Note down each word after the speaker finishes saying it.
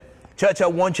Church, I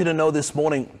want you to know this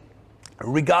morning,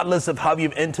 regardless of how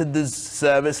you've entered this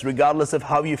service, regardless of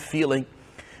how you're feeling,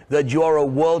 that you're a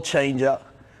world changer,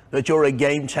 that you're a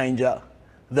game changer,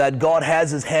 that God has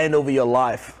his hand over your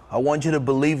life. I want you to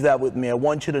believe that with me. I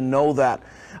want you to know that.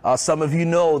 Some of you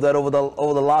know that over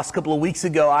the last couple of weeks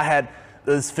ago, I had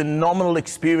this phenomenal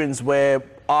experience where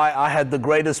I had the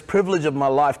greatest privilege of my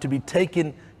life to be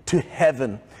taken to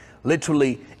heaven,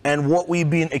 literally. And what we've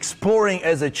been exploring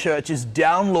as a church is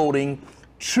downloading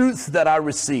truths that I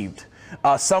received.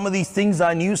 Some of these things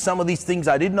I knew, some of these things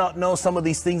I did not know, some of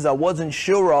these things I wasn't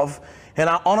sure of. And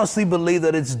I honestly believe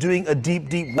that it's doing a deep,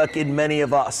 deep work in many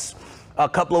of us. A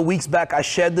couple of weeks back, I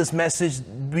shared this message,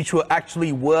 which were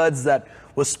actually words that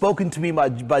were spoken to me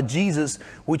by Jesus,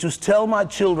 which was, tell my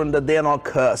children that they are not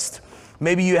cursed.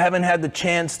 Maybe you haven't had the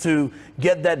chance to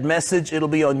get that message. It'll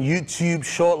be on YouTube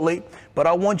shortly. But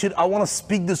I want to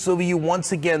speak this over you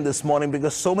once again this morning,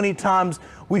 because so many times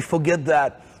we forget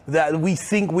that we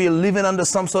think we're living under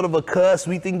some sort of a curse.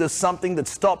 We think there's something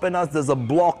that's stopping us. There's a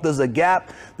block, there's a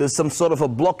gap, there's some sort of a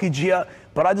blockage here.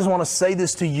 But I just want to say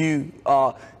this to you,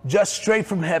 just straight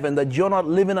from heaven, that you're not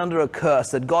living under a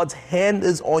curse, that God's hand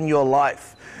is on your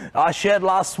life. I shared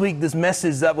last week this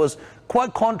message that was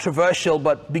quite controversial,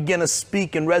 but began to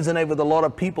speak and resonate with a lot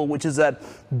of people, which is that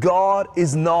God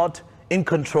is not in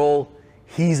control,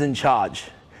 he's in charge.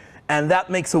 And that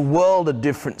makes a world of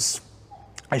difference.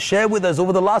 I shared with us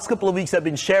over the last couple of weeks, I've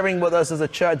been sharing with us as a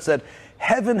church that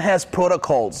heaven has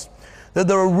protocols, that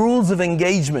there are rules of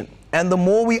engagement. And the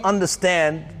more we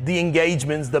understand the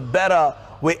engagements, the better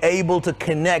we're able to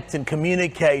connect and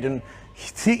communicate and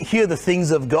hear the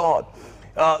things of God.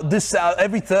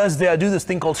 Every Thursday, I do this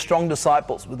thing called Strong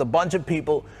Disciples with a bunch of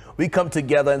people. We come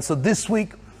together. And so this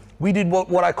week, we did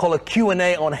what I call a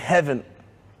Q&A on heaven.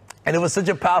 And it was such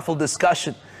a powerful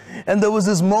discussion. And there was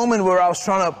this moment where I was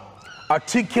trying to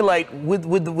articulate with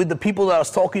the people that I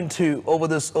was talking to over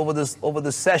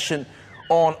this session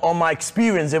on my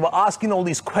experience. They were asking all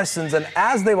these questions, and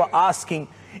as they were asking,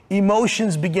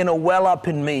 emotions began to well up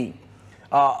in me.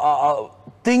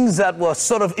 Things that were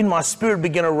sort of in my spirit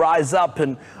began to rise up,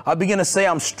 and I began to say,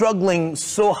 I'm struggling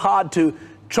so hard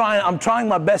I'm trying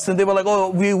my best. And they were like,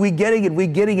 oh, we're getting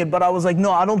it. But I was like,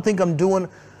 no, I don't think I'm doing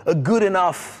a good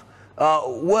enough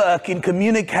work in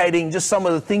communicating just some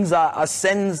of the things I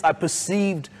sensed, I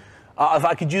perceived, if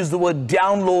I could use the word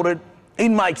downloaded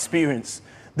in my experience.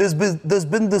 There's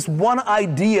been this one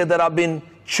idea that I've been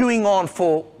chewing on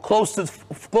for close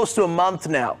to a month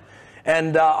now.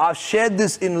 And I've shared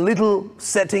this in little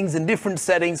settings, in different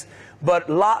settings. But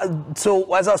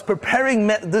so as I was preparing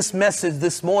this message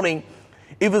this morning,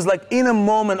 it was like in a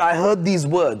moment I heard these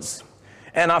words.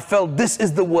 And I felt this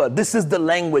is the word, this is the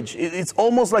language. It's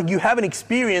almost like you have an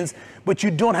experience, but you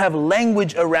don't have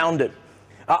language around it.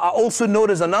 I also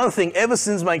noticed another thing. Ever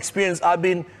since my experience, I've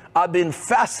been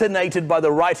fascinated by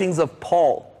the writings of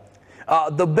Paul.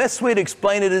 The best way to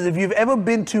explain it is, if you've ever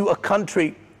been to a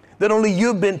country that only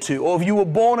you've been to, or if you were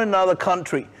born in another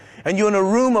country, and you're in a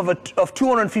room of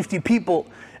 250 people,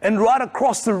 and right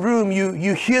across the room,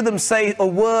 you hear them say a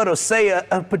word or say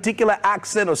a particular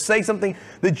accent or say something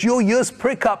that your ears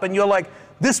prick up, and you're like,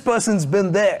 this person's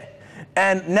been there.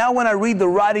 And now when I read the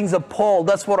writings of Paul,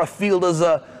 that's what I feel. There's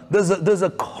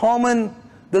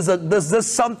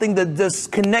something that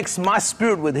just connects my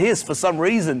spirit with his for some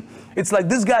reason. It's like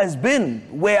this guy's been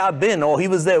where I've been, or he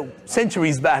was there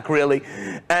centuries back, really.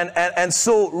 And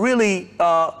so really,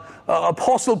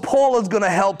 Apostle Paul is going to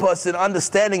help us in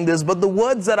understanding this, but the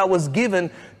words that I was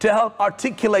given to help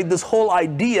articulate this whole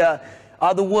idea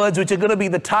are the words which are going to be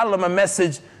the title of my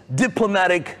message,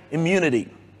 Diplomatic Immunity.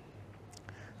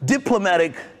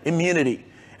 Diplomatic immunity.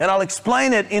 And I'll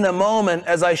explain it in a moment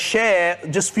as I share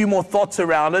just a few more thoughts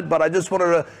around it, but I just wanted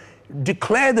to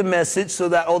declare the message or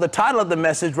the title of the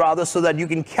message rather, so that you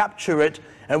can capture it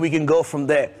and we can go from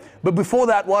there. But before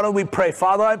that, why don't we pray?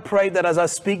 Father, I pray that as I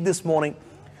speak this morning,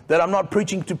 that I'm not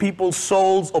preaching to people's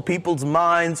souls or people's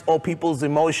minds or people's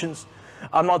emotions.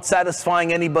 I'm not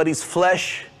satisfying anybody's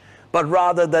flesh, but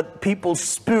rather that people's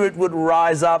spirit would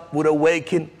rise up, would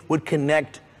awaken, would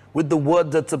connect with the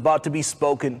word that's about to be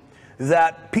spoken.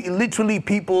 That literally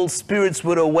people's spirits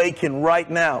would awaken right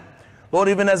now. Lord,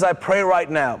 even as I pray right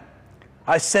now,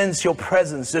 I sense your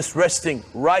presence just resting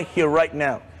right here, right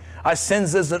now. I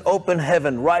sense there's an open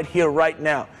heaven right here, right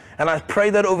now. And I pray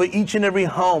that over each and every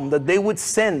home, that they would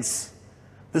sense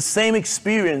the same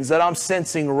experience that I'm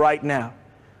sensing right now.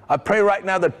 I pray right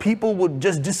now that people would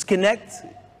just disconnect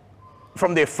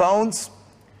from their phones,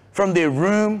 from their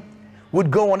room,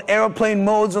 would go on airplane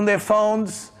modes on their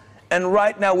phones, and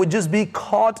right now would just be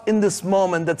caught in this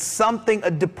moment that something,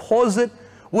 a deposit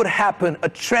would happen, a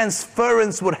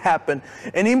transference would happen,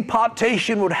 an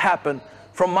impartation would happen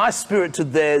from my spirit to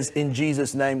theirs. In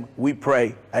Jesus' name we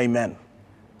pray. Amen.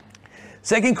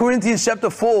 2 Corinthians chapter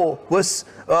 4, verse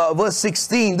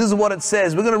 16. This is what it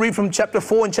says. We're going to read from chapter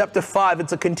 4 and chapter 5.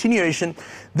 It's a continuation.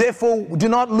 Therefore, do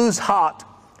not lose heart.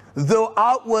 Though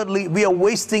outwardly we are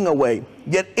wasting away,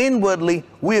 yet inwardly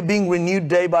we are being renewed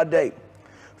day by day.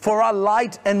 For our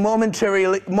light and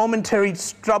momentary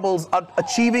troubles are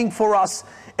achieving for us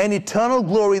an eternal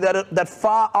glory that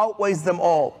far outweighs them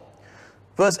all.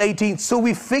 Verse 18, so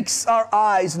we fix our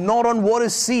eyes not on what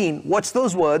is seen. Watch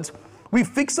those words. We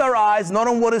fix our eyes not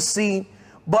on what is seen,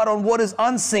 but on what is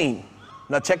unseen.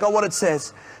 Now check out what it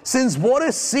says. Since what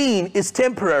is seen is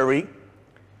temporary,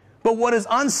 but what is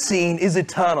unseen is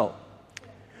eternal.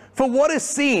 For what is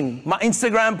seen, my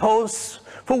Instagram posts,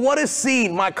 for what is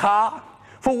seen, my car,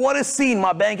 for what is seen,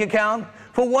 my bank account,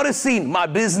 for what is seen, my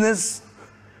business,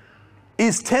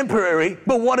 is temporary,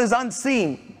 but what is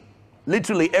unseen,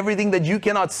 literally everything that you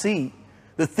cannot see,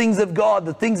 the things of God,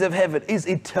 the things of heaven, is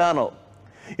eternal.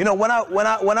 You know, when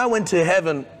I went to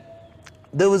heaven,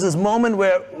 there was this moment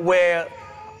where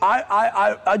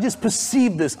I just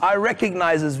perceived this. I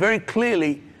recognized this very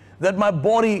clearly, that my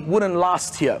body wouldn't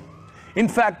last here. In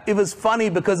fact, it was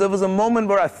funny because there was a moment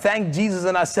where I thanked Jesus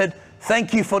and I said,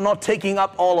 thank you for not taking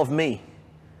up all of me.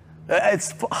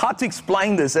 It's hard to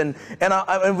explain this, and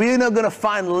we're not going to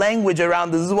find language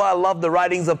around this. This is why I love the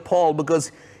writings of Paul,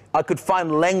 because I could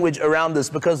find language around this.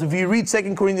 Because if you read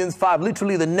 2 Corinthians 5,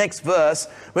 literally the next verse,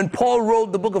 when Paul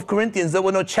wrote the book of Corinthians, there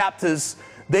were no chapters.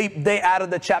 They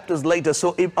added the chapters later.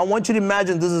 So I want you to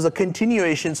imagine this is a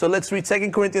continuation. So let's read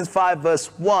 2 Corinthians 5 verse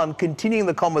 1, continuing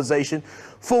the conversation.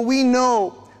 For we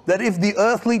know that if the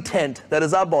earthly tent, that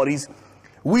is our bodies,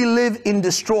 we live in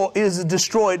is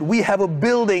destroyed, we have a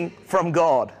building from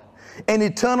God, an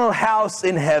eternal house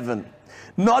in heaven,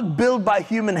 not built by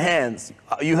human hands.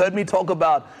 You heard me talk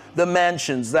about the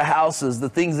mansions, the houses, the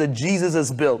things that Jesus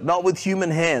has built, not with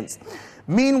human hands.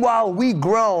 Meanwhile, we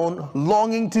groan,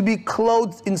 longing to be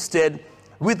clothed instead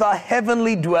with our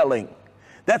heavenly dwelling.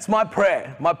 That's my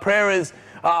prayer. My prayer is,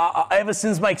 ever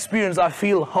since my experience, I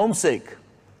feel homesick.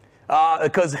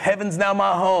 Because heaven's now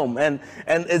my home. And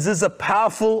is this a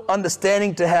powerful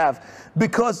understanding to have?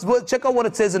 Because, well, check out what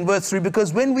it says in verse 3.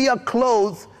 Because when we are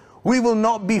clothed, we will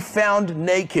not be found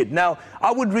naked. Now,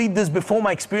 I would read this before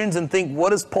my experience and think,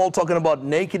 what is Paul talking about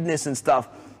nakedness and stuff?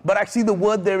 But actually the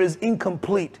word there is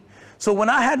incomplete. So when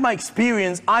I had my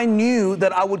experience, I knew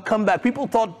that I would come back. People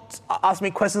asked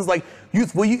me questions like,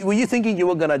 Youth, were you thinking you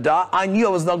were going to die? I knew I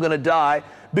was not going to die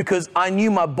because I knew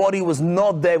my body was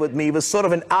not there with me. It was sort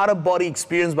of an out-of-body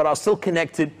experience, but I was still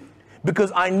connected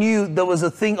because I knew there was a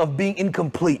thing of being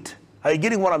incomplete. Are you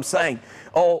getting what I'm saying?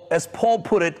 Or as Paul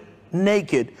put it,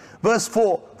 naked. Verse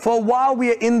 4, for while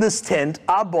we are in this tent,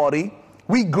 our body,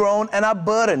 we groan and are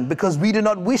burdened because we do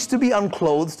not wish to be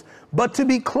unclothed, but to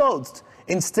be clothed.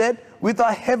 Instead, with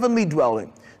our heavenly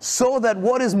dwelling, so that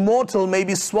what is mortal may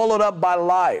be swallowed up by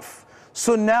life.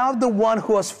 So now the one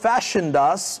who has fashioned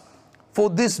us for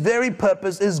this very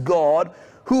purpose is God,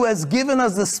 who has given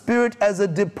us the Spirit as a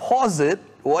deposit,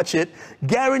 watch it,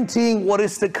 guaranteeing what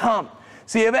is to come.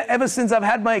 See, ever since I've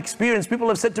had my experience, people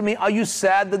have said to me, are you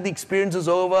sad that the experience is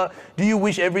over? Do you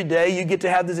wish every day you get to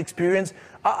have this experience?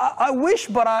 I wish,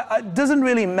 but it doesn't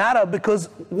really matter, because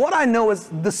what I know is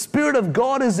the Spirit of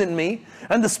God is in me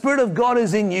and the Spirit of God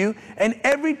is in you. And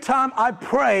every time I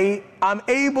pray, I'm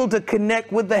able to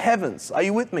connect with the heavens. Are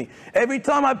you with me? Every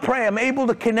time I pray, I'm able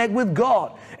to connect with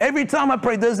God. Every time I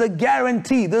pray, there's a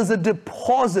guarantee, there's a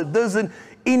deposit, there's an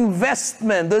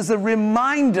investment, there's a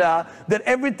reminder that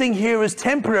everything here is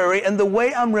temporary. And the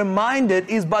way I'm reminded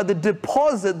is by the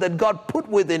deposit that God put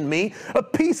within me, a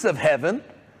piece of heaven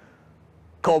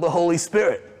called the Holy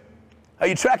Spirit. Are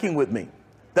you tracking with me?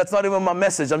 That's not even my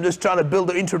message. I'm just trying to build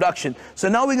an introduction. So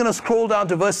now we're going to scroll down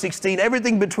to verse 16.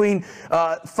 Everything between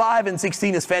 5 and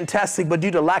 16 is fantastic, but due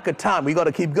to lack of time, we got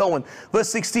to keep going. Verse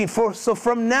 16, so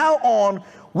from now on,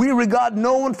 we regard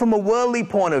no one from a worldly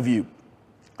point of view.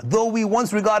 Though we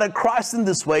once regarded Christ in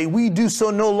this way, we do so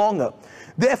no longer.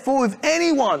 Therefore, if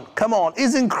anyone,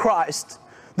 is in Christ,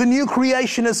 the new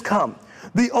creation has come.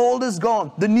 The old is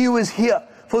gone, the new is here.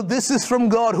 For this is from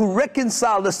God, who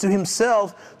reconciled us to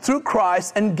himself through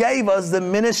Christ and gave us the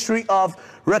ministry of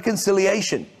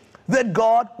reconciliation. That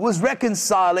God was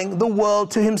reconciling the world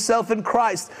to himself in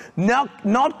Christ,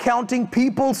 not counting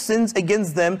people's sins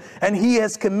against them, and he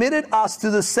has committed us to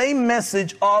the same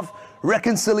message of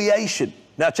reconciliation.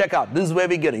 Now check out, this is where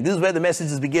we're beginning. This is where the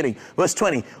message is beginning. Verse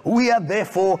 20, we are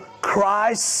therefore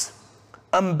Christ's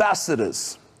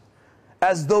ambassadors,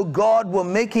 as though God were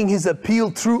making his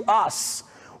appeal through us.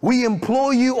 we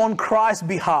implore you on Christ's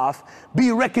behalf,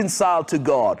 be reconciled to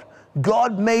God.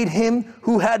 God made him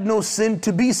who had no sin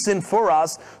to be sin for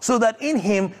us, so that in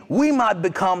him we might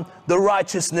become the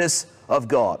righteousness of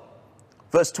God.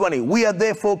 Verse 20, we are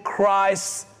therefore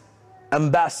Christ's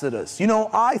ambassadors. You know,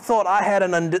 I thought I had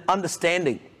an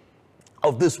understanding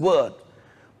of this word,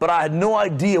 but I had no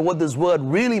idea what this word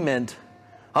really meant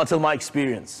until my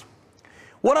experience.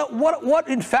 What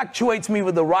infatuates me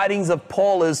with the writings of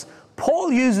Paul is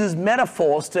Paul uses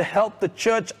metaphors to help the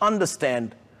church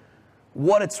understand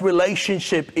what its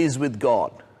relationship is with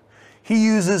God. He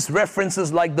uses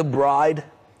references like the bride.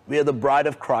 We are the bride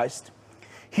of Christ.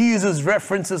 He uses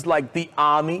references like the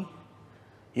army.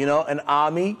 You know, an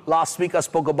army. Last week I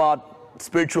spoke about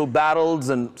spiritual battles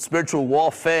and spiritual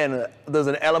warfare, and there's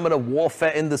an element of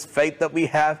warfare in this faith that we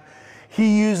have.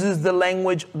 He uses the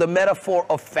language, the metaphor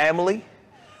of family.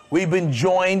 We've been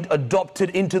joined,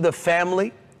 adopted into the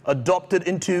family, adopted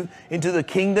into the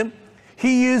kingdom.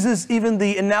 He uses even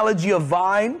the analogy of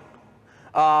vine,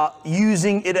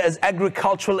 using it as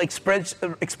agricultural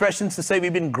expressions to say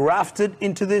we've been grafted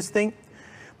into this thing.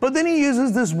 But then he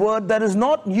uses this word that is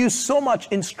not used so much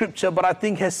in Scripture, but I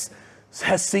think has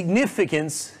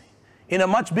significance in a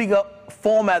much bigger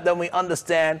format than we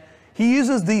understand. He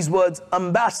uses these words,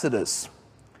 ambassadors.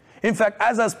 In fact,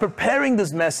 as I was preparing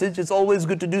this message, it's always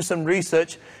good to do some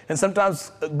research. And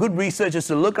sometimes good research is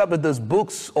to look up at those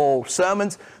books or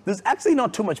sermons. There's actually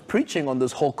not too much preaching on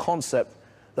this whole concept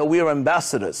that we are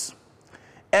ambassadors.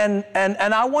 And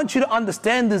I want you to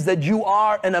understand this, that you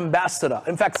are an ambassador.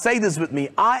 In fact, say this with me.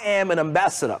 I am an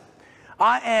ambassador.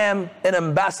 I am an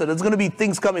ambassador. There's going to be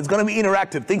things coming. It's going to be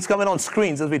interactive. Things coming on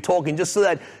screens as we're talking, just so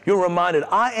that you're reminded.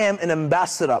 I am an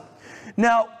ambassador.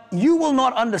 Now, you will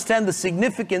not understand the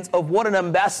significance of what an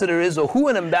ambassador is or who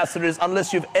an ambassador is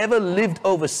unless you've ever lived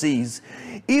overseas.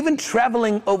 Even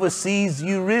traveling overseas,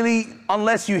 you really,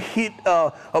 unless you hit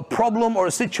a problem or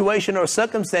a situation or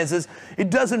circumstances, it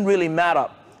doesn't really matter.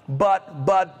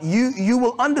 But you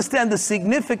will understand the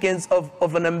significance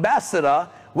of an ambassador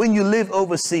when you live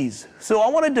overseas. So I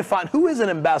want to define, who is an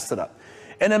ambassador?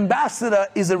 An ambassador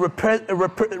is a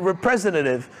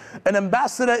representative. An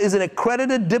ambassador is an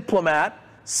accredited diplomat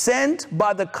sent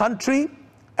by the country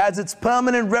as its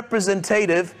permanent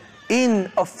representative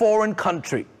in a foreign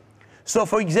country. So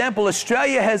for example,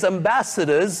 Australia has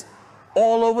ambassadors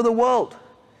all over the world,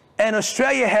 and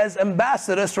Australia has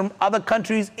ambassadors from other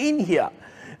countries in here.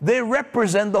 They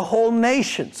represent the whole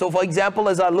nation. So for example,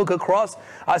 as I look across,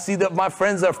 I see that my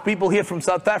friends are people here from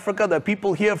South Africa, there are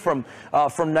people here from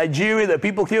Nigeria, there are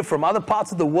people here from other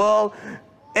parts of the world.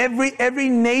 Every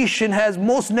nation has,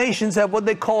 most nations have what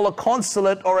they call a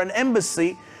consulate or an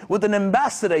embassy with an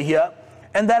ambassador here,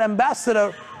 and that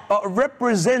ambassador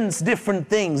represents different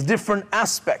things, different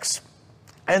aspects.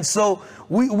 And so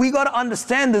we got to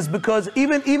understand this, because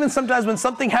even sometimes when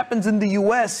something happens in the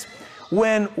US,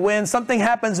 when something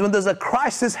happens, when there's a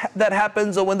crisis that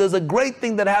happens, or when there's a great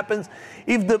thing that happens,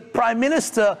 if the prime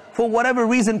minister, for whatever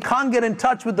reason, can't get in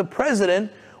touch with the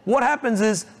president, what happens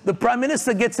is the prime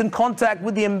minister gets in contact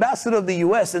with the ambassador of the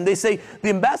US, and they say, the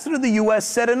ambassador of the US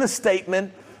said in a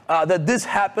statement that this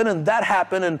happened and that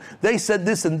happened, and they said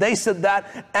this and they said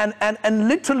that, and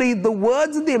literally the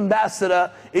words of the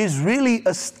ambassador is really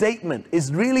a statement,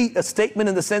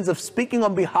 in the sense of speaking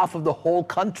on behalf of the whole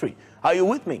country. Are you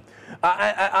with me?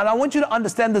 And I want you to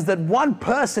understand this, that one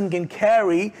person can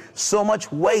carry so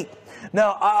much weight.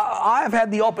 Now, I've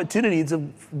had the opportunity, it's a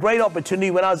great opportunity,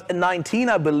 when I was 19,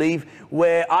 I believe,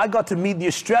 where I got to meet the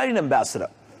Australian ambassador.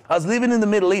 I was living in the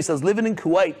Middle East, I was living in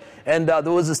Kuwait, and there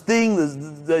was this thing,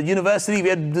 the university, we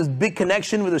had this big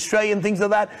connection with Australia and things like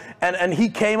that, and he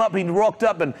came up, he rocked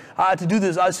up, and I had to do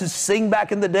this. I used to sing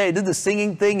back in the day, I did the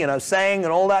singing thing, and I sang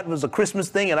and all that. It was a Christmas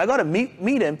thing, and I got to meet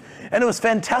him, and it was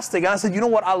fantastic. And I said, you know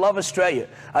what, I love Australia.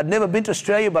 I'd never been to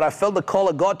Australia, but I felt the call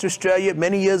of God to Australia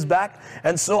many years back,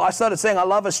 and so I started saying, I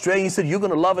love Australia. He said, you're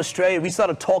going to love Australia. We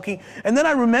started talking, and then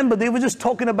I remember they were just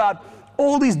talking about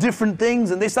all these different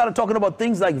things, and they started talking about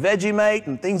things like Vegemite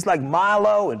and things like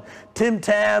Milo and Tim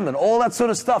Tam and all that sort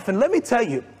of stuff. And let me tell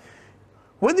you,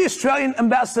 when the Australian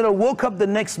ambassador woke up the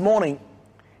next morning,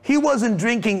 he wasn't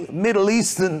drinking Middle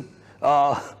Eastern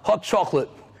hot chocolate.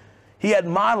 He had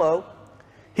Milo.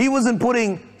 He wasn't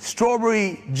putting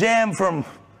strawberry jam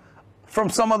from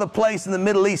some other place in the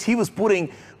Middle East. He was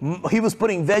putting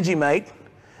Vegemite.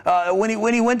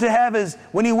 When he went to have his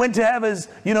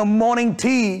morning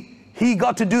tea, he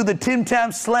got to do the Tim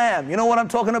Tam Slam. You know what I'm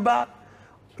talking about?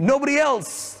 Nobody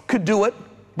else could do it,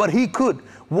 but he could.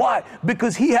 Why?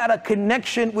 Because he had a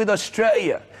connection with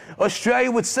Australia. Australia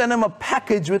would send him a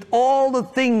package with all the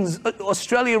things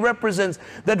Australia represents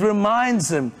that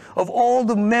reminds him of all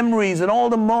the memories and all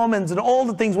the moments and all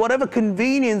the things, whatever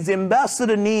convenience the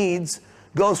ambassador needs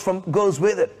goes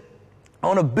with it. I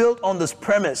want to build on this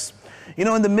premise. You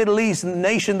know, in the Middle East, in the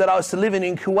nation that I was to live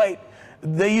in Kuwait,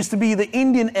 there used to be the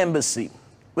Indian embassy.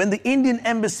 When the Indian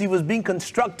embassy was being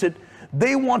constructed,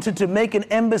 they wanted to make an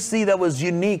embassy that was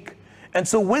unique. And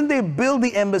so when they built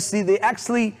the embassy, they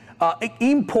actually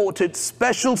imported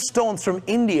special stones from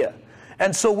India.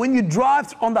 And so when you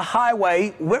drive on the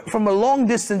highway from a long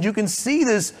distance, you can see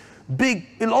this big,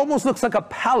 it almost looks like a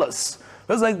palace.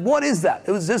 I was like, what is that?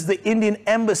 It was just the Indian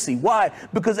embassy. Why?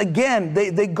 Because again,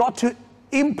 they got to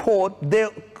import their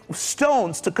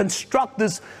stones to construct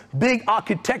this big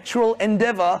architectural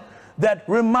endeavor that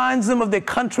reminds them of their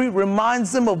country,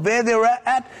 reminds them of where they're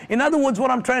at. In other words,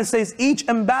 what I'm trying to say is each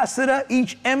ambassador,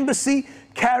 each embassy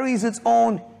carries its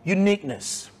own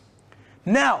uniqueness.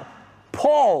 Now,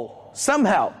 Paul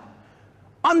somehow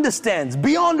understands,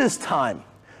 beyond his time,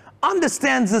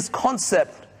 understands this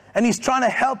concept, and he's trying to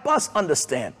help us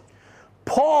understand.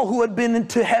 Paul, who had been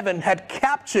into heaven, had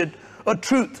captured a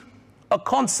truth, a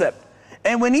concept.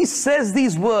 And when he says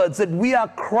these words that we are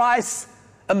Christ's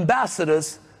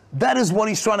ambassadors, that is what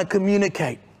he's trying to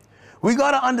communicate. We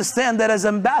got to understand that as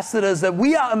ambassadors, that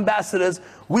we are ambassadors,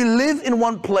 we live in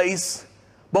one place,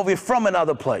 but we're from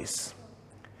another place.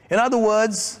 In other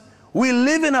words, we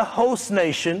live in a host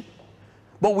nation,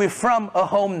 but we're from a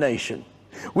home nation.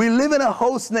 We live in a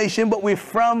host nation, but we're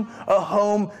from a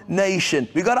home nation.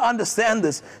 We got to understand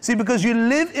this. See, because you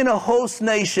live in a host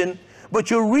nation, but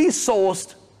you're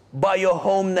resourced by your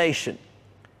home nation.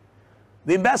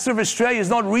 The ambassador of Australia is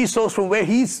not resourced from where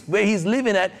he's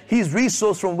living at. He's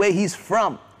resourced from where he's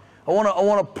from. I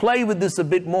want to play with this a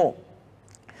bit more.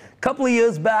 A couple of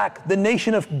years back, the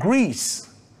nation of Greece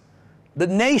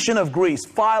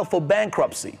filed for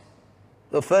bankruptcy.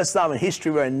 The first time in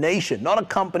history where a nation, not a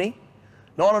company,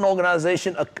 not an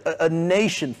organization, a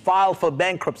nation filed for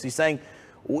bankruptcy, saying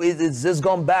it's just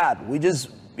gone bad. We just,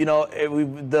 you know,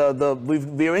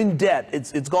 we're in debt.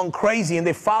 It's gone crazy, and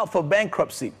they filed for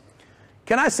bankruptcy.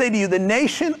 Can I say to you, the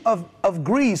nation of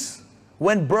Greece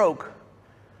went broke,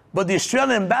 but the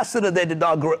Australian ambassador there did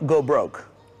not go broke.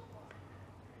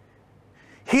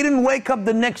 He didn't wake up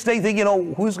the next day thinking, you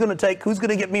know, who's going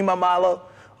to get me my Milo?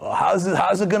 Or how's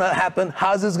it going to happen?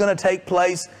 How's this going to take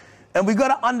place? And we got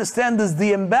to understand this.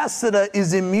 The ambassador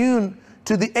is immune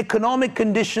to the economic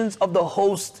conditions of the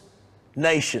host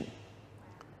nation.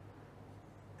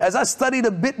 As I studied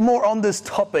a bit more on this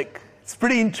topic, it's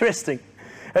pretty interesting.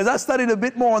 As I studied a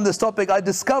bit more on this topic, I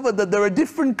discovered that there are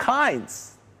different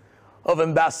kinds of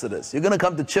ambassadors. You're going to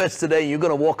come to church today, you're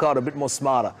going to walk out a bit more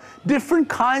smarter. Different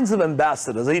kinds of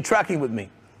ambassadors. Are you tracking with me?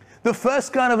 The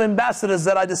first kind of ambassadors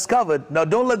that I discovered, now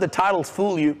don't let the titles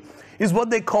fool you, is what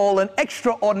they call an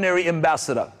extraordinary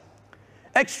ambassador.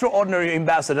 Extraordinary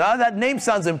ambassador. Now that name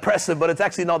sounds impressive, but it's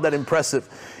actually not that impressive.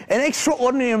 An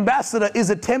extraordinary ambassador is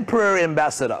a temporary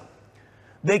ambassador.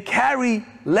 They carry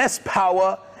less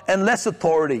power and less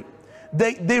authority.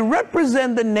 They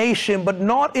represent the nation, but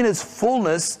not in its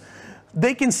fullness.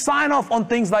 They can sign off on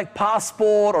things like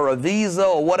passport or a visa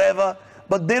or whatever,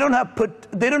 but they don't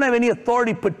have any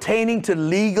authority pertaining to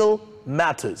legal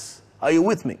matters. Are you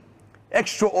with me?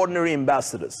 Extraordinary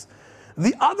ambassadors.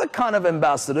 The other kind of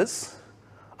ambassadors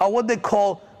are what they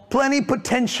call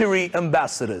plenipotentiary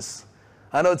ambassadors.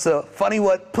 I know it's a funny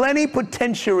word,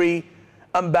 plenipotentiary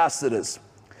ambassadors.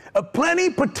 A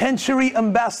plenipotentiary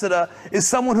ambassador is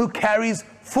someone who carries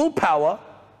full power,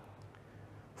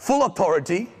 full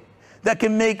authority, that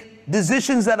can make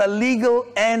decisions that are legal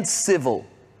and civil.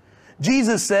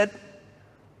 Jesus said,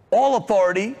 all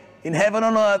authority in heaven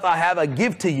and on earth I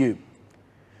give to you.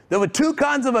 There were two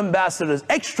kinds of ambassadors,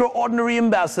 extraordinary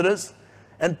ambassadors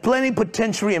and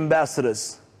plenipotentiary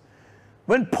ambassadors.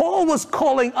 When Paul was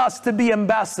calling us to be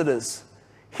ambassadors,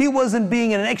 he wasn't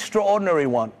being an extraordinary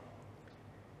one.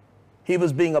 He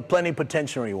was being a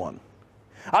plenipotentiary one.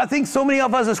 I think so many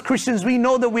of us as Christians, we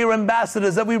know that we're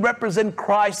ambassadors, that we represent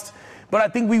Christ, but I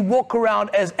think we walk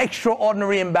around as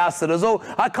extraordinary ambassadors. Oh,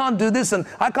 I can't do this and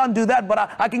I can't do that,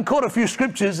 but I can quote a few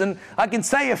scriptures and I can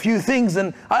say a few things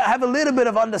and I have a little bit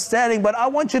of understanding, but I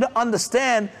want you to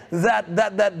understand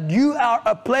that you are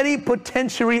a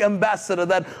plenipotentiary ambassador,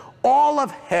 that all of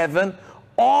heaven,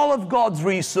 all of God's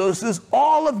resources,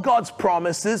 all of God's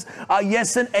promises are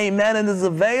yes and amen, and is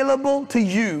available to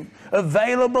you,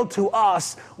 available to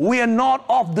us. We are not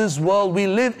of this world. We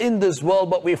live in this world,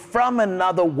 but we're from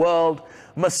another world,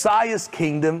 Messiah's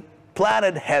kingdom,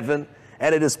 planet heaven,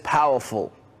 and it is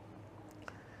powerful.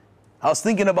 I was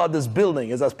thinking about this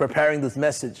building as I was preparing this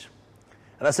message.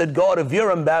 And I said, God, if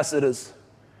you're ambassadors,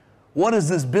 what does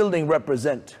this building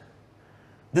represent?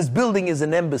 This building is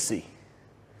an embassy.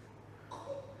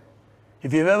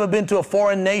 If you've ever been to a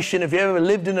foreign nation, if you've ever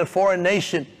lived in a foreign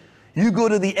nation, you go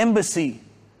to the embassy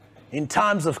in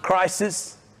times of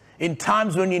crisis, in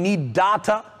times when you need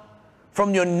data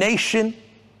from your nation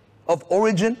of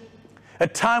origin, a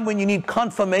time when you need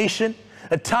confirmation,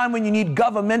 a time when you need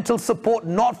governmental support,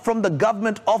 not from the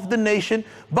government of the nation,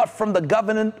 but from the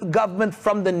government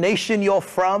from the nation you're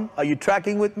from. Are you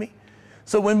tracking with me?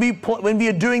 So when we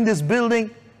are doing this building,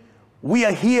 we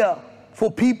are here for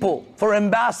people, for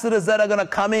ambassadors that are going to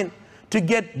come in to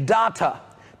get data,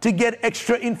 to get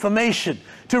extra information,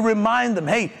 to remind them,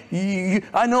 hey,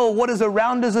 I know what is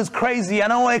around us is crazy. I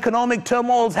know economic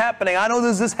turmoil is happening. I know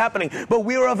there's this happening, but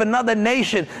we are of another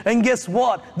nation. And guess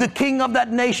what? The king of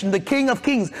that nation, the King of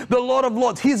Kings, the Lord of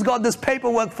Lords, he's got this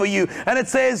paperwork for you. And it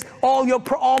says, all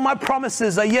my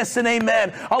promises are yes and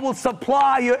amen. I will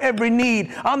supply your every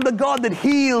need. I'm the God that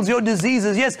heals your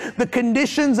diseases. Yes, the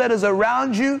conditions that is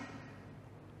around you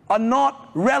are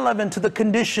not relevant to the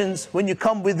conditions when you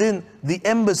come within the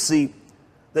embassy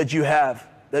that you have,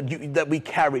 that we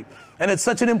carry. And it's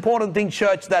such an important thing,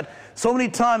 church, that so many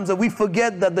times that we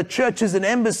forget that the church is an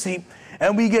embassy,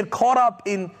 and we get caught up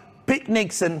in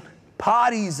picnics and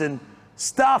parties and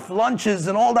staff lunches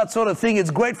and all that sort of thing. It's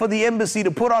great for the embassy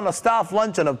to put on a staff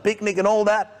lunch and a picnic and all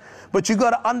that, but you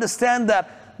got to understand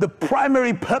that the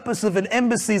primary purpose of an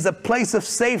embassy is a place of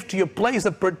safety, a place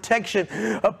of protection,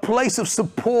 a place of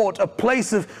support, a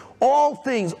place of all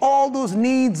things, all those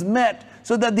needs met,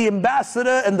 so that the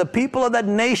ambassador and the people of that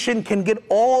nation can get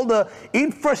all the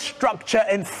infrastructure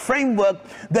and framework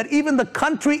that even the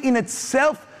country in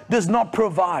itself does not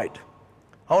provide.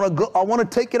 I want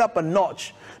to take it up a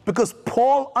notch, because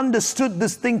Paul understood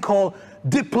this thing called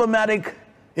diplomatic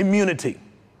immunity.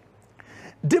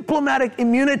 Diplomatic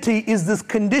immunity is this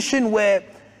condition where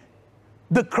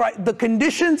the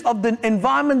conditions of the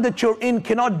environment that you're in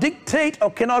cannot dictate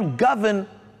or cannot govern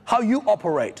how you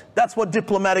operate. That's what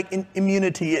diplomatic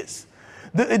immunity is.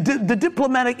 The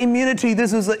diplomatic immunity,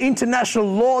 this is an international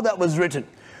law that was written.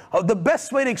 The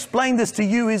best way to explain this to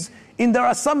you is, there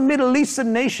are some Middle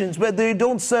Eastern nations where they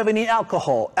don't serve any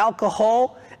alcohol.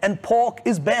 Alcohol and pork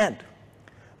is banned.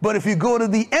 But if you go to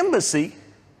the embassy,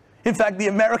 in fact, the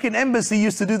American embassy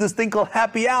used to do this thing called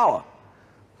happy hour.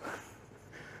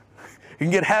 You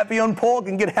can get happy on pork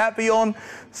and get happy on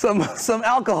some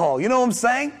alcohol. You know what I'm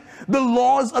saying? The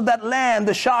laws of that land,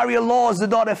 the Sharia laws, did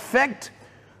not affect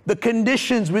the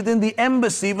conditions within the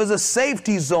embassy. It was a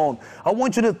safety zone. I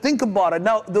want you to think about it.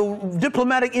 Now, the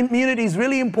diplomatic immunity is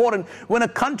really important when a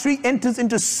country enters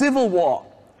into civil war.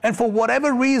 And for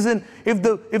whatever reason, if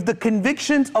the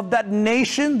convictions of that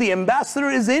nation the ambassador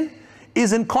is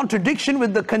in contradiction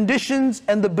with the conditions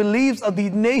and the beliefs of the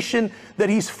nation that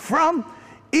he's from,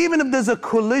 even if there's a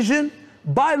collision,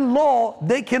 by law,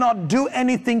 they cannot do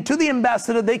anything to the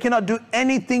ambassador. They cannot do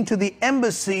anything to the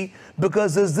embassy,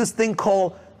 because there's this thing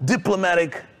called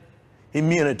diplomatic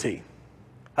immunity.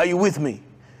 Are you with me?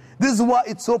 This is why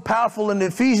it's so powerful in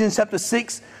Ephesians chapter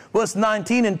 6, verse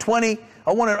 19 and 20.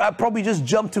 I probably just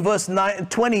jump to verse 9 and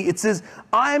 20. It says,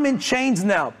 I am in chains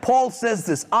now. Paul says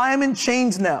this, I am in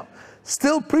chains now,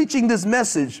 still preaching this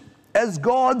message as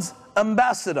God's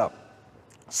ambassador.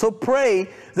 So pray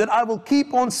that I will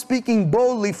keep on speaking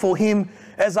boldly for him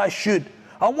as I should.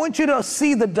 I want you to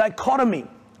see the dichotomy.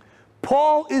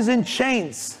 Paul is in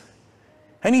chains,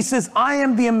 and he says, I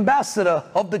am the ambassador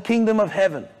of the kingdom of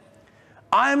heaven.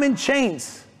 I am in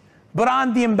chains, but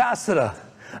I'm the ambassador.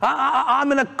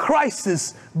 I'm in a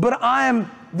crisis, but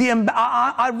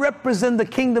I represent the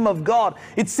kingdom of God.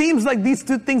 It seems like these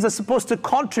two things are supposed to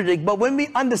contradict, but when we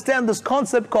understand this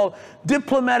concept called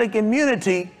diplomatic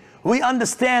immunity, we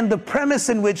understand the premise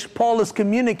in which Paul is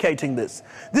communicating this.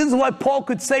 This is why Paul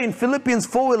could say in Philippians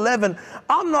 4:11,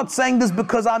 I'm not saying this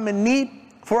because I'm in need,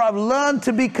 for I've learned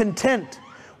to be content.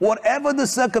 Whatever the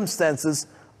circumstances,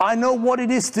 I know what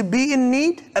it is to be in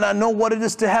need, and I know what it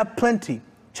is to have plenty.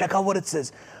 Check out what it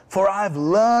says. For I've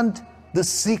learned the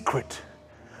secret.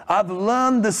 I've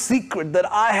learned the secret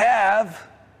that I have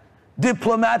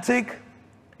diplomatic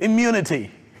immunity.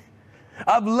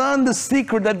 I've learned the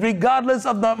secret that regardless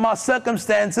of my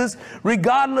circumstances,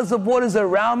 regardless of what is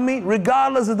around me,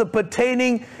 regardless of the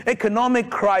pertaining economic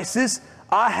crisis,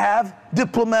 I have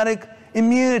diplomatic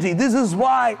immunity. This is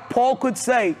why Paul could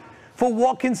say, for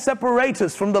what can separate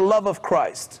us from the love of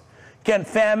Christ? Can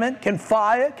famine, can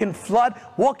fire, can flood,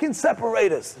 what can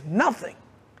separate us? Nothing.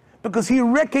 Because he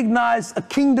recognized a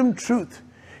kingdom truth.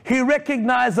 He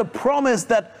recognized a promise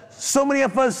that so many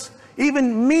of us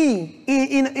even me,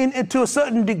 to a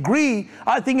certain degree,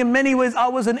 I think in many ways I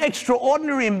was an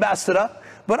extraordinary ambassador.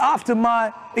 But after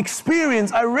my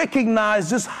experience, I recognized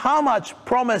just how much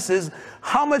promises,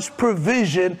 how much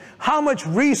provision, how much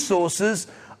resources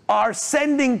our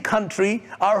sending country,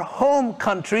 our home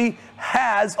country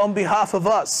has on behalf of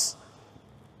us.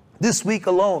 This week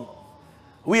alone,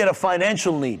 we had a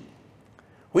financial need.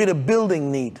 We had a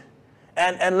building need.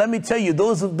 And let me tell you,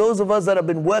 those of us that have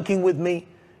been working with me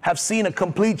have seen a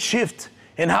complete shift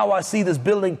in how I see this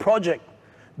building project.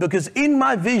 Because in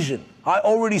my vision, I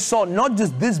already saw not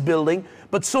just this building,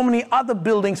 but so many other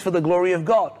buildings for the glory of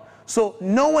God. So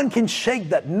no one can shake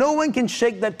that. No one can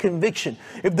shake that conviction.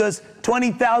 If there's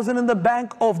 20,000 in the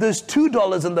bank or if there's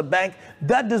 $2 in the bank,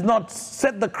 that does not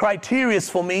set the criteria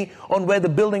for me on where the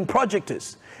building project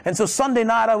is. And so Sunday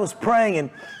night I was praying and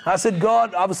I said,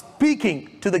 God, I was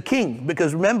speaking to the king,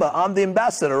 because remember, I'm the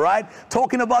ambassador, right?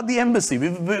 Talking about the embassy.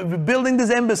 We're building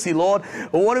this embassy, Lord.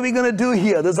 What are we going to do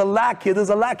here? There's a lack here. There's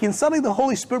a lack here. And suddenly the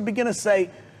Holy Spirit began to say,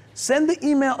 send an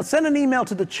email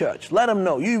to the church. Let them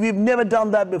know. We've never done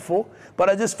that before, but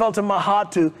I just felt in my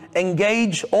heart to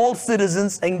engage all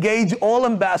citizens, engage all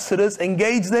ambassadors,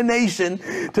 engage the nation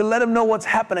to let them know what's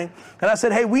happening. And I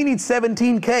said, hey, we need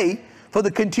 17K for the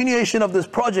continuation of this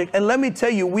project. And let me tell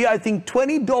you, we are, I think,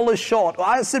 $20 short.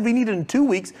 I said we need it in 2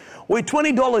 weeks. We're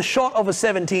 $20 short of a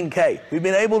 17K. We've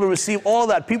been able to receive all of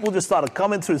that. People just started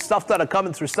coming through, stuff started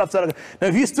coming through, stuff started. Now,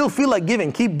 if you still feel like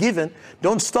giving, keep giving.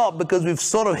 Don't stop, because we've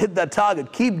sort of hit that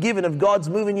target. Keep giving if God's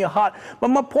moving your heart. But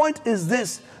my point is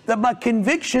this, that my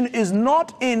conviction is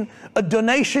not in a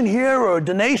donation here or a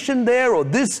donation there, or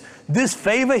this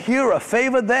favor here or a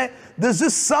favor there. There's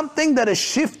just something that has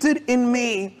shifted in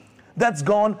me that's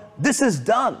gone, this is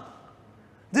done.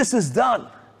 This is done.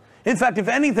 In fact, if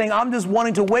anything, I'm just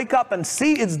wanting to wake up and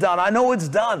see it's done. I know it's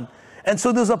done. And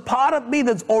so there's a part of me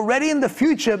that's already in the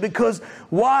future, because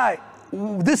why?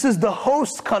 This is the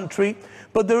host country,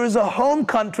 but there is a home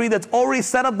country that's already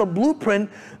set up the blueprint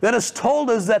that has told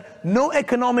us that no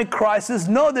economic crisis,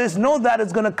 no this, no that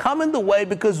is going to come in the way,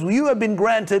 because you have been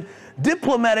granted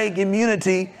diplomatic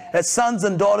immunity as sons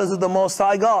and daughters of the Most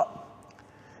High God.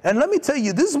 And let me tell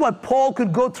you, this is why Paul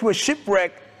could go through a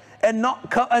shipwreck and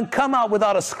come out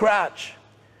without a scratch.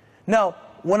 Now,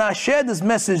 when I share this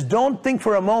message, don't think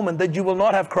for a moment that you will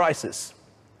not have crisis.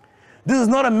 This is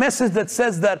not a message that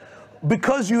says that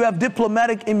because you have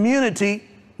diplomatic immunity,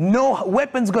 no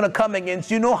weapon's going to come against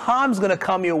you, no harm's going to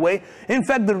come your way. In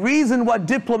fact, the reason why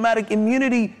diplomatic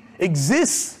immunity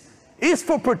exists is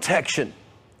for protection,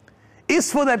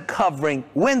 is for that covering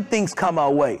when things come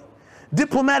our way.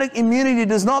 Diplomatic immunity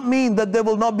does not mean that there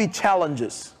will not be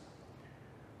challenges,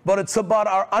 but it's about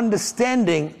our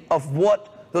understanding of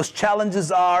what those challenges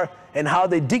are and how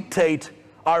they dictate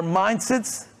our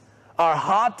mindsets, our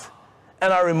heart,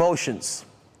 and our emotions.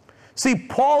 See,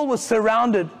 Paul was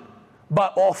surrounded by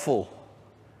awful,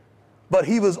 but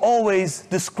he was always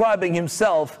describing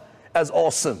himself as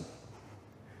awesome.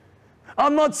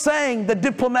 I'm not saying that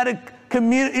diplomatic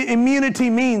immunity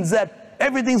means that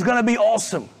everything's going to be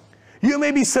awesome. You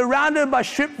may be surrounded by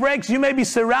shipwrecks, you may be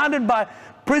surrounded by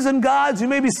prison guards, you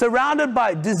may be surrounded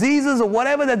by diseases or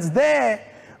whatever that's there,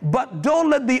 but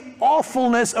don't let the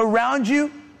awfulness around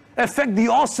you affect the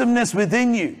awesomeness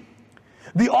within you.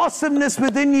 The awesomeness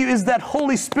within you is that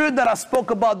Holy Spirit that I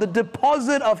spoke about, the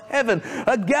deposit of heaven,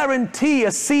 a guarantee,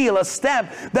 a seal, a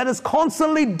stamp that is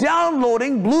constantly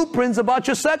downloading blueprints about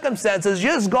your circumstances.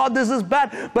 Yes, God, this is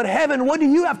bad, but heaven, what do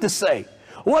you have to say?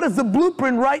 What is the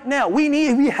blueprint right now?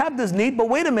 We have this need, but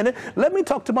wait a minute. Let me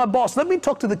talk to my boss. Let me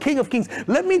talk to the King of Kings.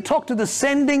 Let me talk to the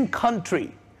sending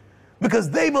country, because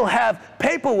they will have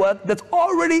paperwork that's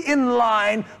already in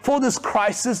line for this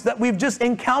crisis that we've just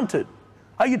encountered.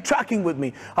 Are you tracking with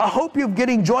me? I hope you're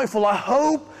getting joyful. I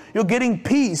hope you're getting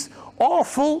peace.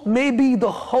 Awful may be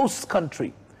the host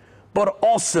country, but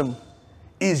awesome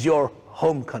is your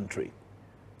home country.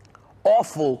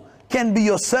 Awful can be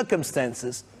your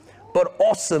circumstances, but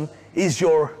awesome is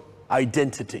your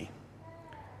identity.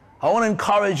 I want to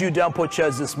encourage you, Downpour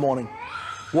Church, this morning.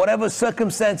 Whatever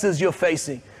circumstances you're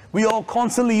facing, we all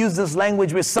constantly use this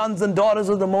language, we're sons and daughters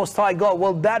of the Most High God.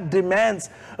 Well, that demands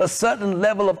a certain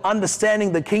level of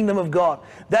understanding the kingdom of God.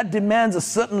 That demands a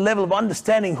certain level of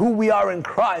understanding who we are in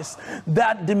Christ.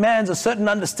 That demands a certain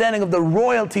understanding of the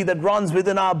royalty that runs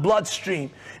within our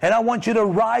bloodstream. And I want you to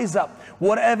rise up.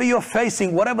 Whatever you're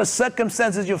facing, whatever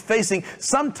circumstances you're facing,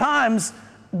 sometimes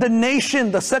the nation,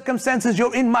 the circumstances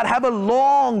you're in might have a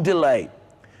long delay.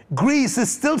 Greece is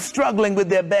still struggling with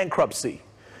their bankruptcy.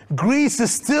 Greece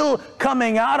is still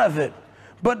coming out of it,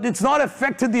 but it's not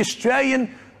affected the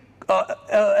Australian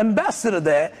ambassador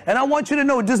there, and I want you to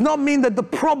know it does not mean that the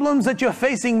problems that you're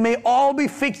facing may all be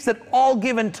fixed at all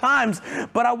given times,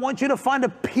 but I want you to find a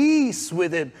peace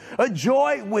with it, a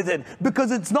joy with it,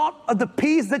 because it's not the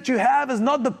peace that you have is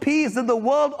not the peace that the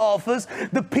world offers.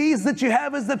 The peace that you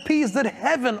have is the peace that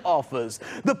heaven offers.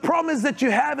 The promise that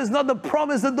you have is not the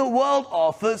promise that the world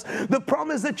offers. The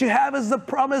promise that you have is the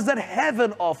promise that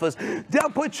heaven offers.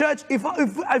 Therefore, church, if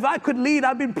I could lead,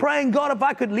 I've been praying, God, if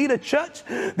I could lead a church,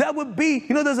 that would be,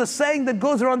 there's a saying that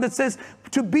goes around that says,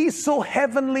 to be so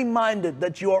heavenly minded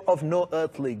that you are of no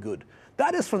earthly good.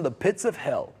 That is from the pits of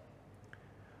hell.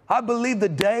 I believe the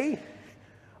day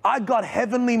I got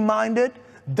heavenly minded,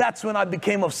 that's when I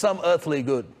became of some earthly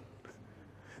good.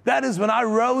 That is when I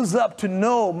rose up to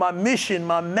know my mission,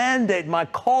 my mandate, my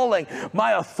calling,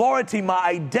 my authority, my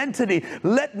identity.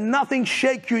 Let nothing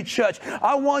shake you, church.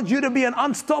 I want you to be an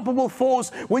unstoppable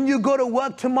force when you go to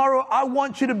work tomorrow. I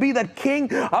want you to be that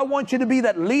king. I want you to be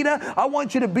that leader. I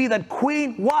want you to be that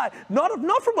queen. Why? Not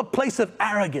from a place of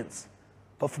arrogance,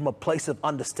 but from a place of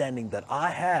understanding that I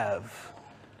have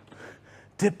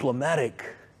diplomatic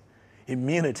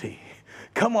immunity.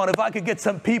 Come on, if I could get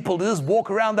some people to just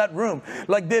walk around that room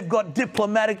like they've got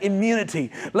diplomatic immunity,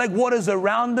 like what is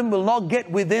around them will not get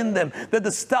within them, that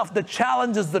the stuff, the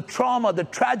challenges, the trauma, the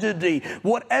tragedy,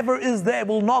 whatever is there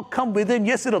will not come within.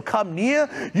 Yes, it'll come near.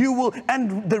 You will.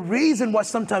 And the reason why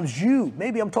sometimes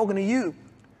maybe I'm talking to you,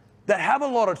 that have a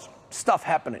lot of stuff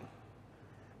happening.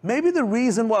 Maybe the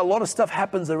reason why a lot of stuff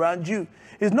happens around you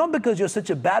is not because you're such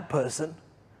a bad person,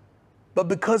 but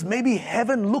because maybe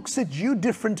heaven looks at you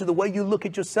different to the way you look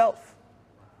at yourself.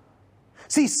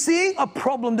 See, seeing a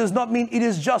problem does not mean it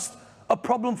is just a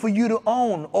problem for you to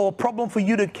own or a problem for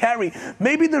you to carry.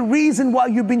 Maybe the reason why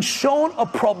you've been shown a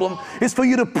problem is for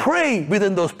you to pray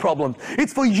within those problems.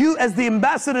 It's for you as the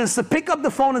ambassadors to pick up the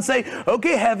phone and say,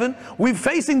 okay, heaven, we're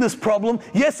facing this problem.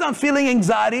 Yes, I'm feeling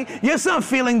anxiety. Yes, I'm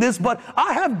feeling this, but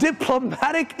I have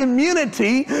diplomatic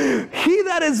immunity. He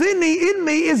that is in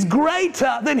me is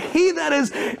greater than he that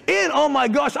is in. Oh my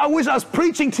gosh, I wish I was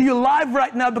preaching to you live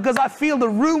right now, because I feel the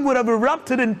room would have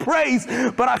erupted in praise,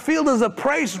 but I feel there's a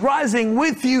praise rising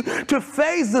with you to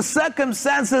face the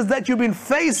circumstances that you've been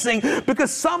facing,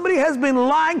 because somebody has been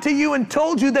lying to you and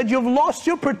told you that you've lost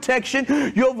your protection,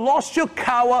 you've lost your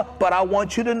cover. But I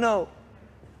want you to know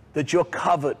that you're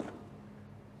covered,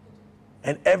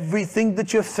 and everything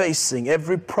that you're facing,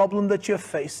 every problem that you're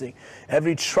facing,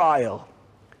 every trial,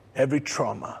 every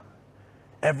trauma,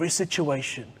 every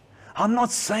situation. I'm not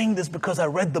saying this because I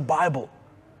read the Bible.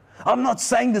 I'm not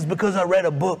saying this because I read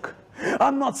a book.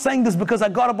 I'm not saying this because I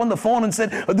got up on the phone and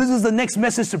said, oh, this is the next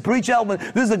message to preach, Alvin.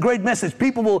 This is a great message.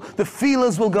 The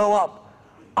feelers will go up.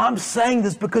 I'm saying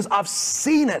this because I've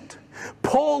seen it.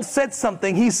 Paul said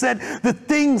something. He said, the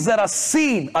things that are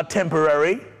seen are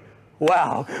temporary.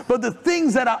 Wow. But the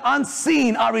things that are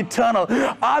unseen are eternal.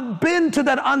 I've been to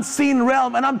that unseen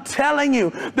realm, and I'm telling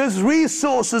you, there's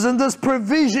resources and there's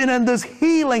provision and there's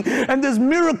healing and there's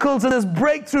miracles and there's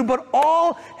breakthrough, but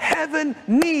all heaven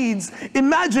needs.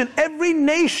 Imagine every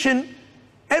nation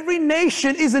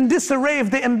is in disarray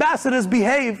if the ambassadors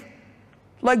behave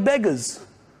like beggars.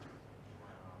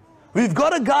 We've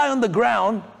got a guy on the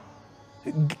ground.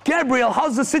 Gabriel,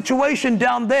 how's the situation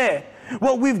down there?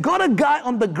 Well, we've got a guy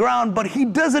on the ground, but he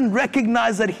doesn't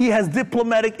recognize that he has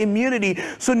diplomatic immunity.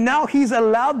 So now he's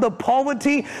allowed the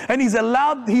poverty, and he's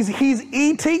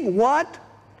eating what?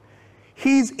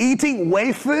 He's eating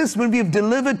wafers when we've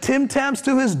delivered Tim Tams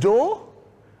to his door.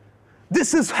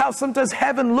 This is how sometimes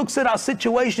heaven looks at our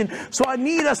situation. So I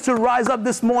need us to rise up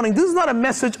this morning. This is not a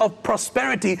message of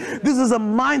prosperity. This is a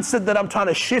mindset that I'm trying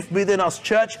to shift within us,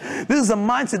 church. This is a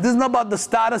mindset. This is not about the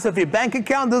status of your bank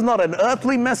account. This is not an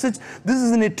earthly message. This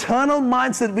is an eternal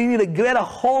mindset we need to get a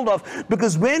hold of,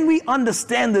 because when we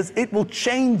understand this, it will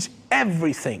change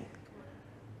everything.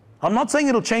 I'm not saying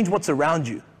it'll change what's around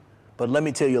you, but let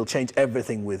me tell you, it'll change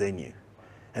everything within you.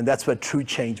 And that's where true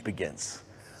change begins.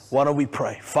 Why don't we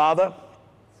pray? Father,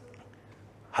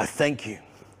 I thank you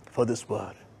for this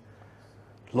word.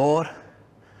 Lord,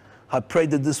 I pray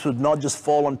that this would not just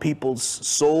fall on people's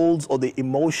souls or their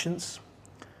emotions,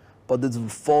 but that it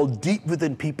would fall deep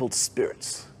within people's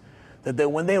spirits.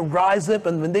 That when they rise up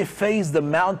and when they face the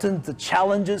mountains, the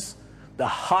challenges, the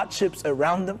hardships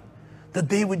around them, that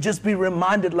they would just be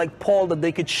reminded, like Paul, that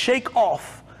they could shake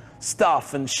off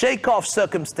stuff and shake off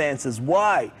circumstances.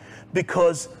 Why?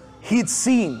 Because he'd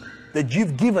seen that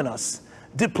you've given us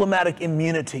diplomatic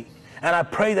immunity. And I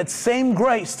pray that same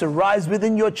grace to rise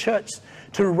within your church,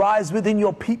 to rise within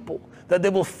your people, that they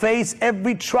will face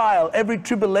every trial, every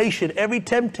tribulation, every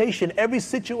temptation, every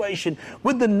situation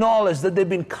with the knowledge that they've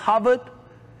been covered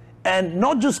and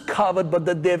not just covered, but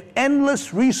that they have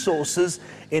endless resources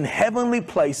in heavenly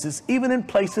places, even in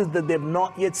places that they've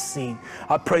not yet seen.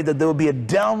 I pray that there will be a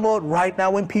download right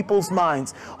now in people's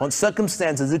minds on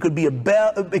circumstances. It could be a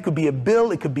bill, it could be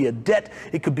a debt,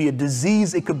 it could be a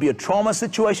disease, it could be a trauma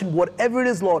situation, whatever it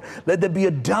is, Lord, let there be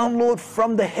a download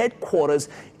from the headquarters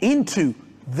into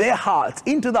their hearts,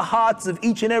 into the hearts of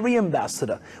each and every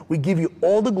ambassador. We give you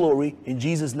all the glory. In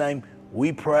Jesus' name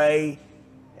we pray.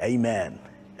 Amen.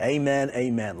 Amen.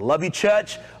 Amen. Love you,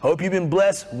 church. Hope you've been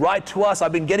blessed. Write to us.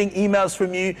 I've been getting emails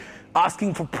from you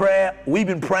asking for prayer. We've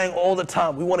been praying all the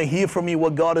time. We want to hear from you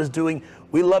what God is doing.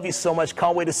 We love you so much.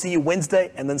 Can't wait to see you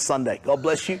Wednesday and then Sunday. God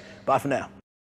bless you. Bye for now.